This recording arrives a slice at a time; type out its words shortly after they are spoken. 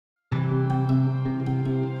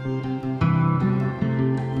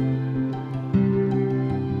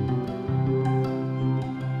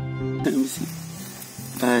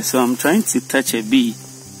So I'm trying to touch a bee.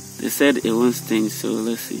 They said it won't sting, so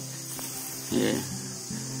let's see. Yeah.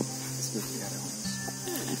 Let's look at the other ones.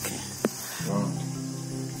 Okay. Round.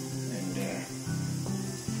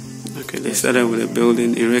 And okay, they started with a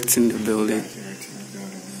building, erecting the building.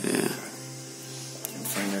 Yeah. And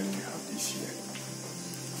finally you have this here.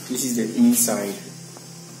 This is the inside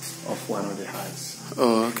of one of the hives.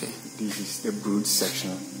 Oh, okay. This is the brood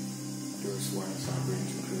section. Those ones are going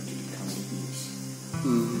to go to become the bees.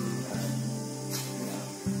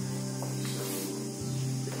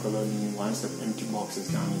 The colony, once the empty box is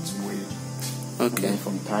done, it's weighed. Okay. And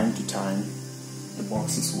from time to time, the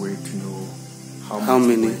box is weighed to know how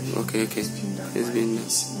many. Okay. It's been done. It's been done.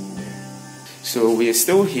 In there. So we are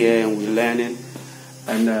still here and we're learning,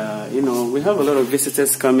 and you know, we have a lot of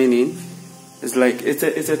visitors coming in. It's like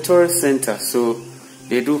it's a tourist center, so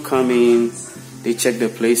they do come in, they check the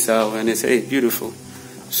place out, and they say, hey, beautiful.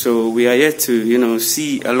 So we are here to, you know,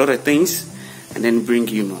 see a lot of things and then bring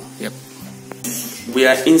you more. Yep. We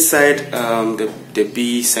are inside the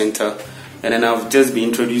bee center, and then I've just been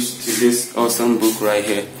introduced to this awesome book right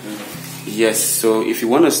here. Yes, so if you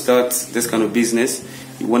want to start this kind of business,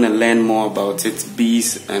 you want to learn more about it,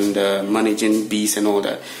 bees and managing bees and all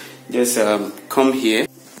that, just come here.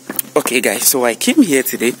 Okay guys, so I came here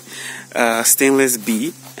today, Stingless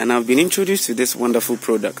Bee, and I've been introduced to this wonderful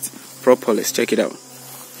product, Propolis. Check it out.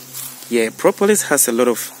 Yeah, Propolis has a lot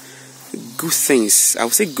of good things. I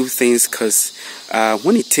would say good things because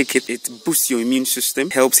when you take it, it boosts your immune system,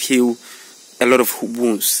 helps heal a lot of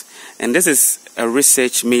wounds. And this is a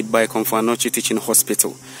research made by Confanoche Teaching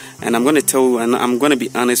Hospital. And I'm going to tell you, and I'm going to be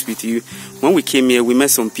honest with you, when we came here, we met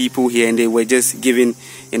some people here and they were just giving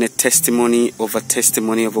in a testimony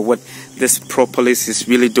of what this Propolis is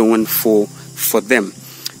really doing for them.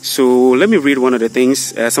 So let me read one of the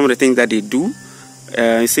things, some of the things that they do.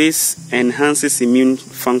 It says, enhances immune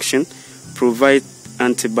function, provide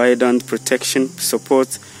antibiotic protection,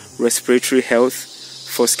 support respiratory health,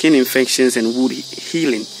 for skin infections and wound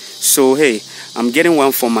healing. So hey, I'm getting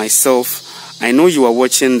one for myself. I know you are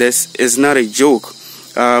watching this. It's not a joke.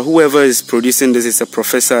 Whoever is producing this is a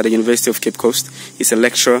professor at the University of Cape Coast. He's a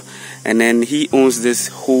lecturer, and then he owns this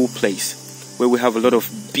whole place where we have a lot of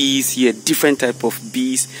bees here, different type of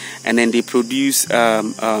bees, and then they produce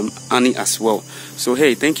honey as well. So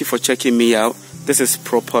hey, thank you for checking me out. This is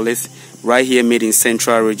Propolis, right here, made in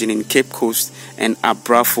Central Region in Cape Coast and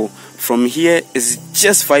Abrafo. From here is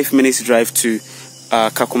just 5 minutes drive to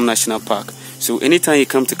Kakum National Park. So anytime you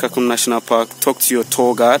come to Kakum National Park, talk to your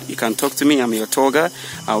tour guide. You can talk to me, I'm your tour guide.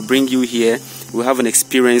 I'll bring you here. We'll have an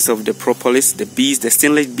experience of the Propolis, the bees, the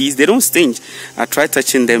stingless bees. They don't sting. I tried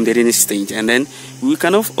touching them, they didn't sting. And then we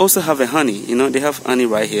can also have a honey. You know, they have honey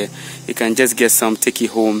right here. You can just get some, take it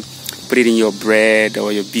home, put it in your bread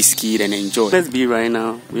or your biscuit and enjoy. Let's be right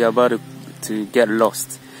now. We are about to get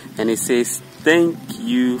lost. And it says, thank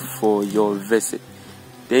you for your visit.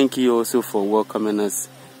 Thank you also for welcoming us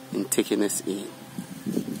and taking us in.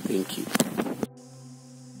 Thank you.